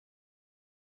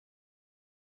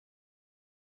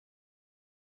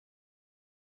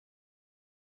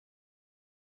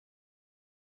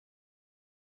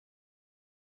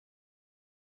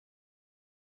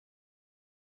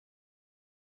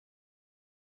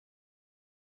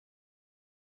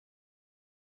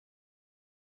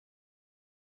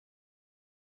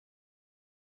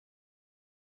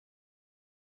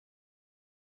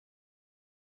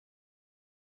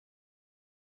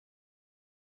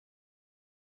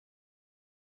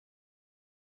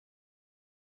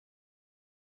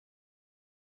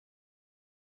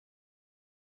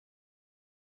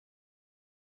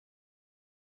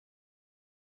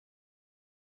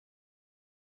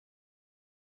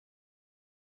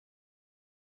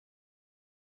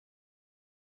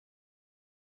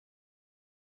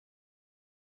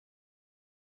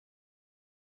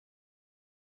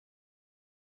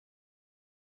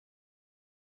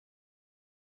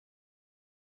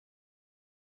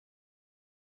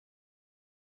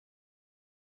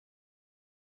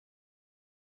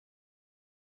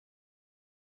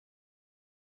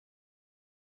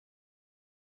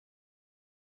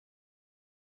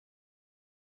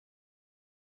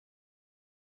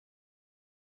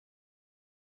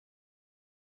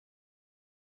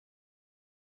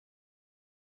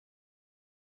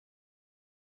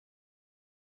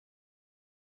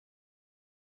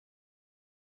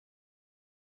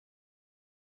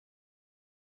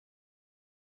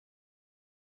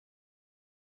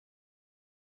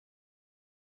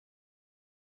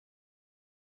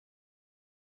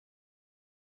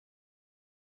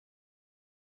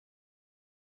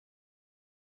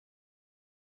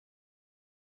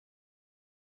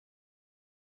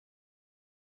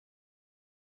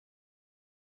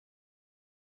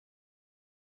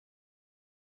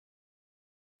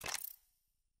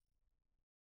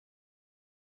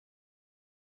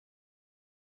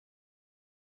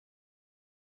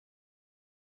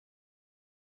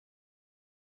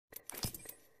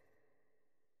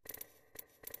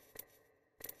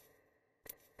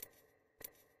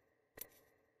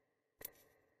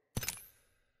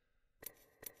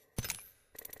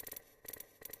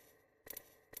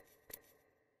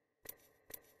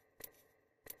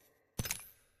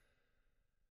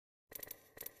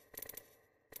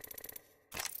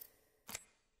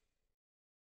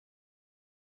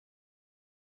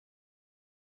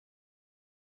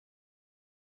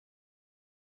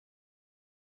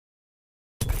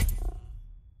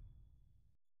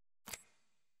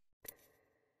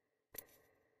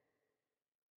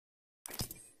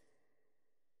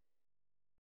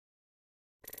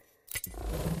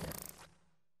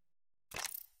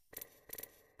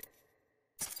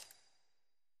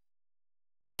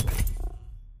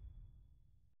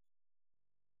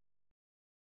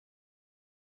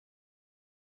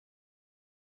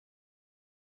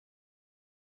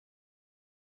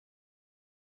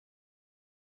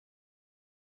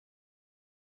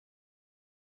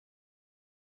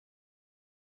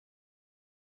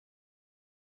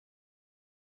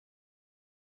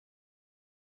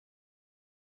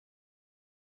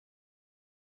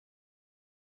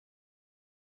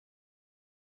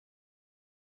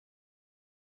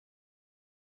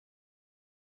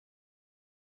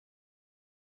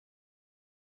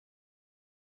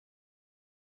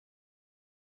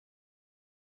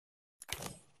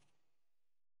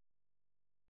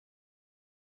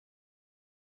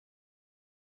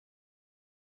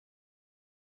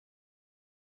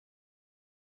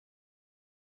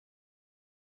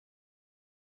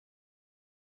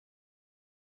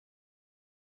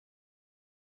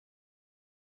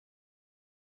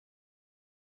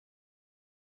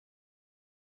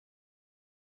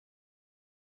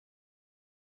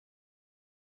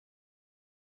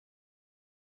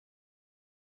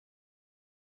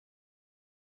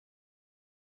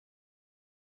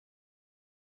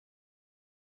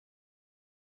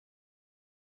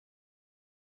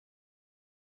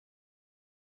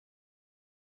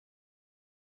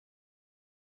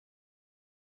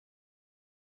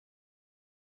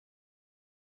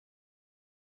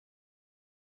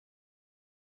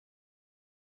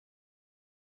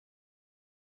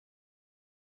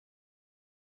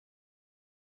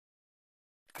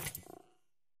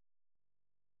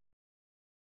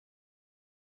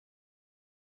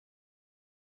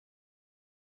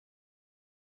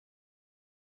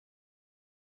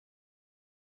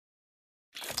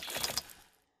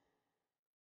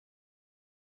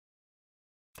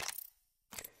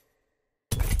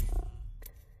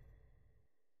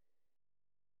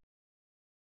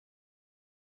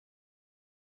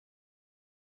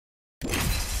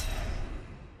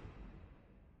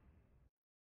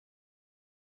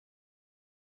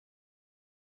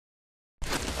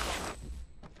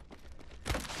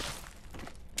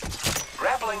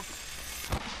grappling.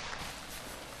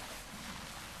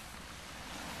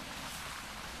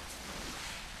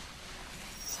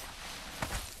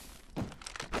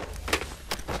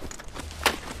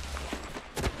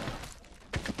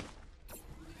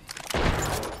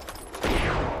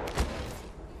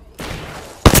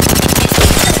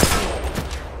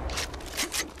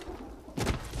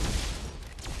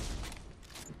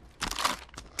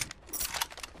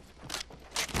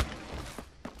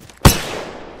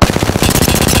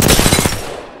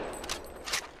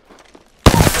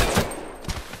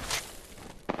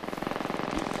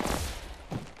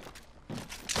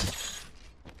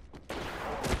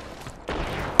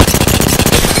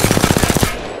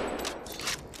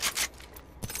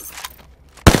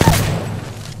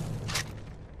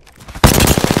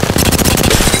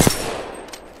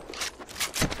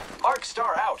 Arc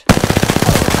Star out.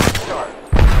 Star.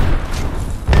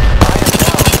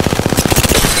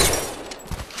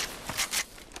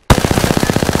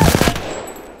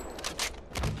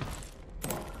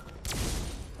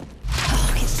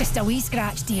 Oh, it's just a wee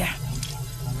scratch, dear.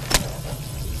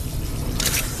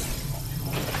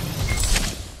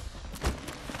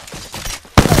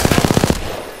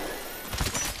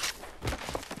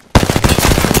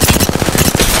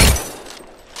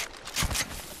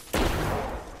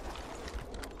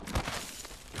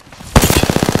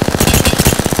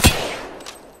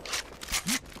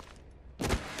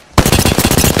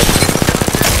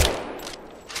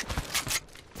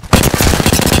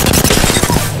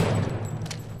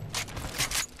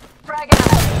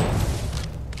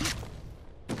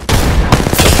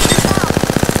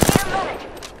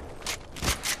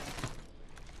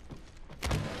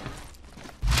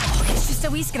 Just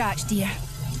a wee scratch, dear.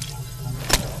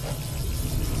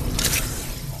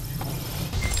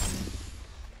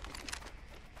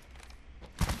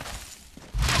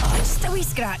 Oh, just a wee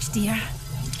scratch, dear.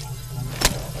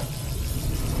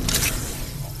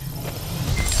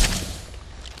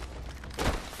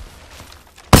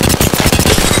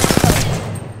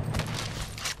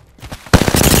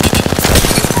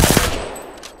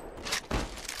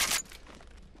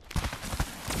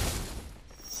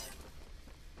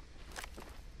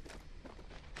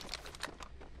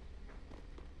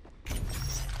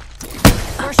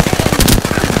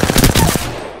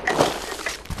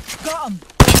 Got him!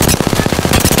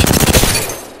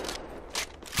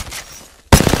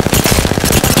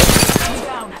 He's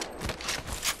down.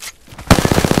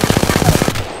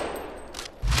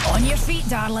 On your feet,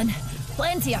 darling.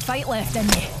 Plenty of fight left in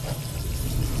you.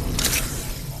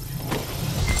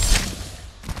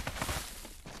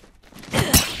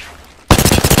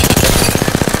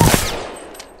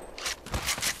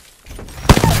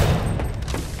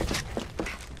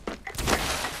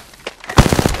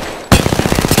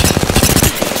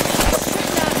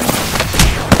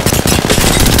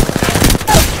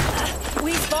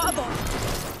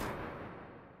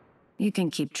 You can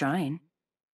keep trying,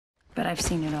 but I've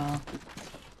seen it all,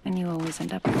 and you always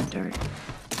end up in the dirt.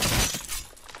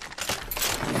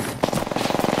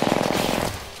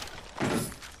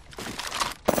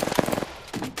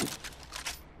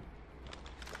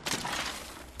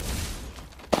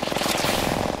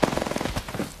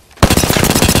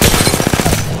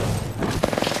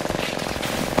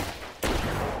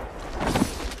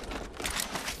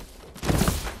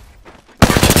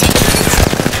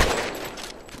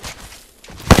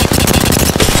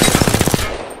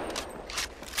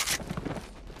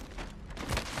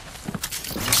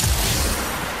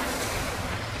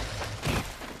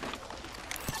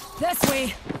 This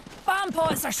way! Bomb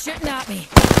pots are shooting at me!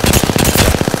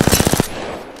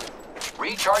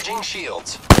 Recharging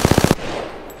shields.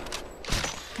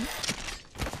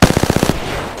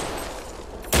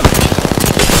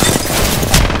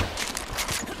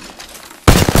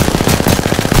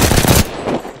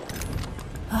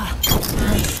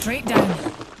 Went straight down.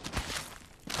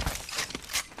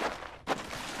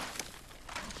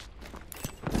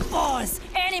 Boss!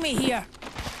 Enemy here!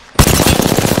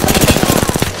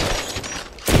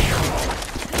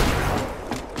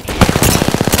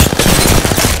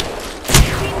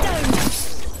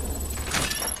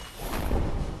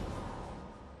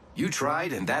 You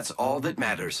tried, and that's all that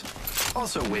matters.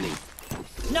 Also winning.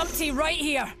 Numpty right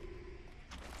here!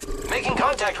 Making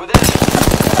contact with enemy.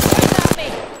 At me!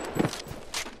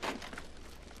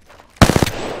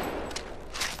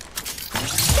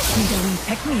 You don't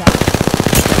pick me up.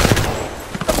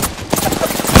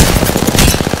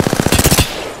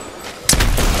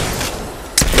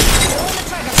 Pull the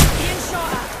trigger! Being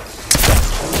shot at!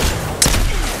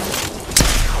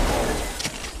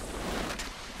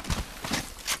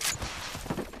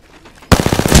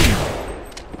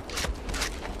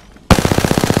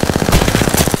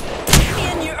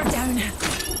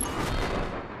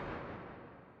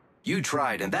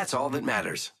 tried, and that's all that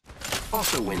matters.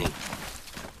 Also winning.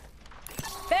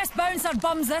 Best bouncer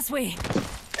bums this way.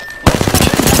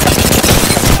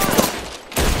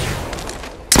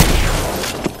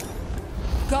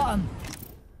 Got him.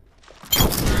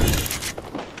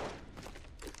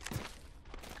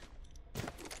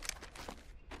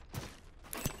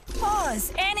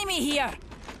 Pause! Enemy here!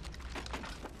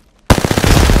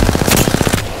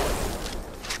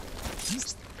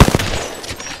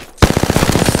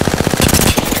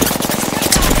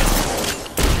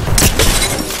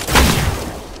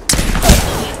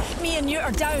 Me and you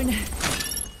are down.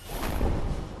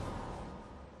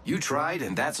 You tried,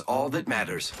 and that's all that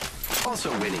matters. Also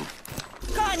winning.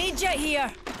 Got an idiot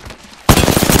here.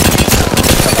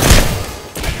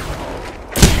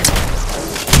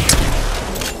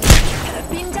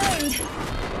 Been downed.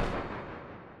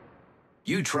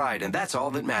 You tried, and that's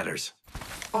all that matters.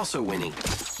 Also winning.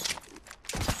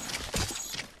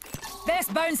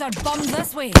 Best bouncer bums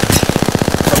this way.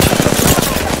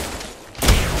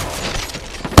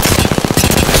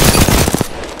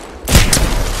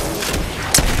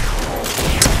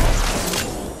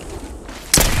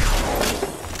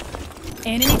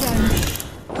 Enemy down.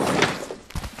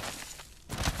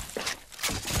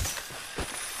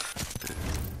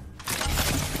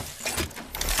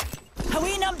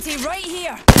 Away numpty right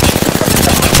here.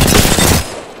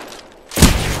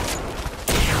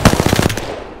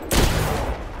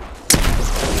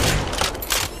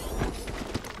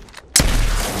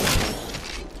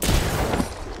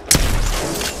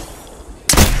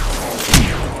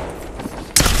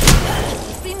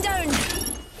 Been down.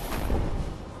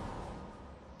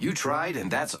 You tried,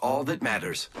 and that's all that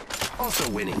matters. Also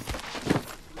winning.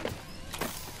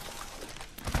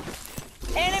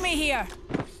 Enemy here.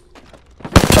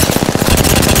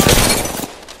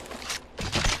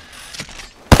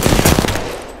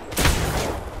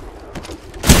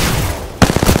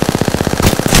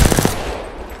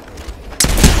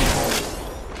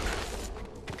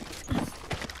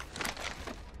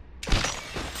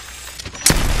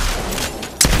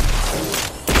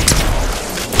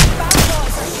 Bad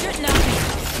boys are shooting at me.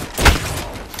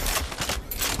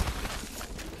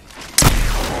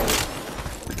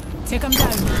 Take him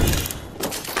down.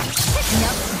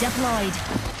 Nup deployed.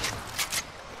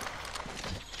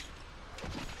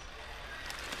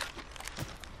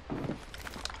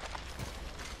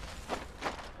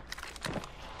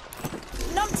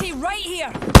 Numpty right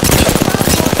here.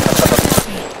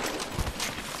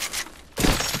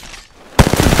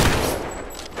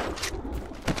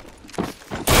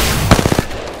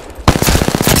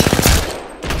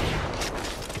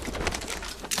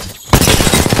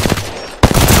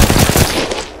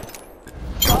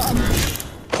 Got him.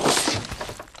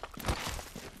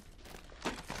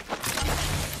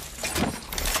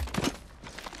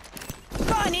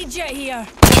 Got an idiot here.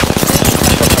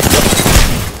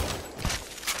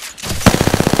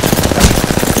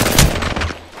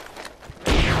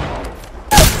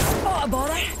 What a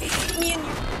bother. Me and you.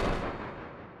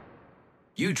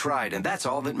 You tried, and that's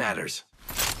all that matters.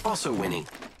 Also winning.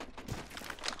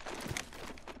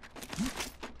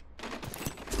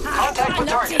 Contact with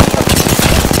target.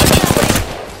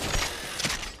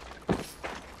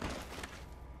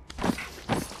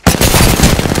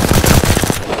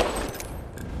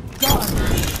 Got him.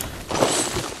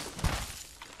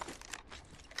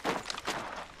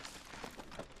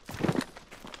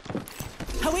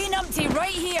 Away numpty right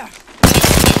here.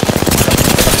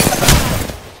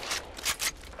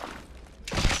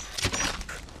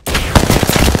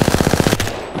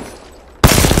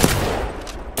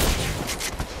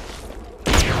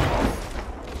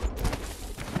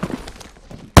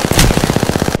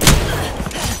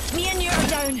 Me and you are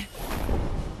down.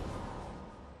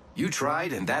 You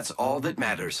tried, and that's all that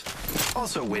matters.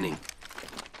 Also winning.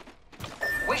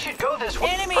 We should go this way.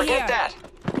 Enemy Forget here. that.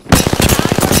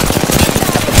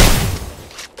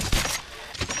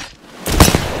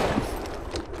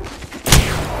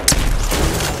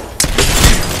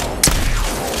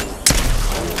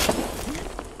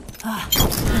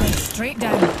 Went straight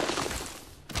down.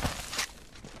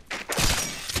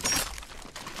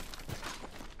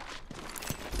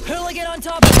 Hooligan on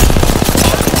top of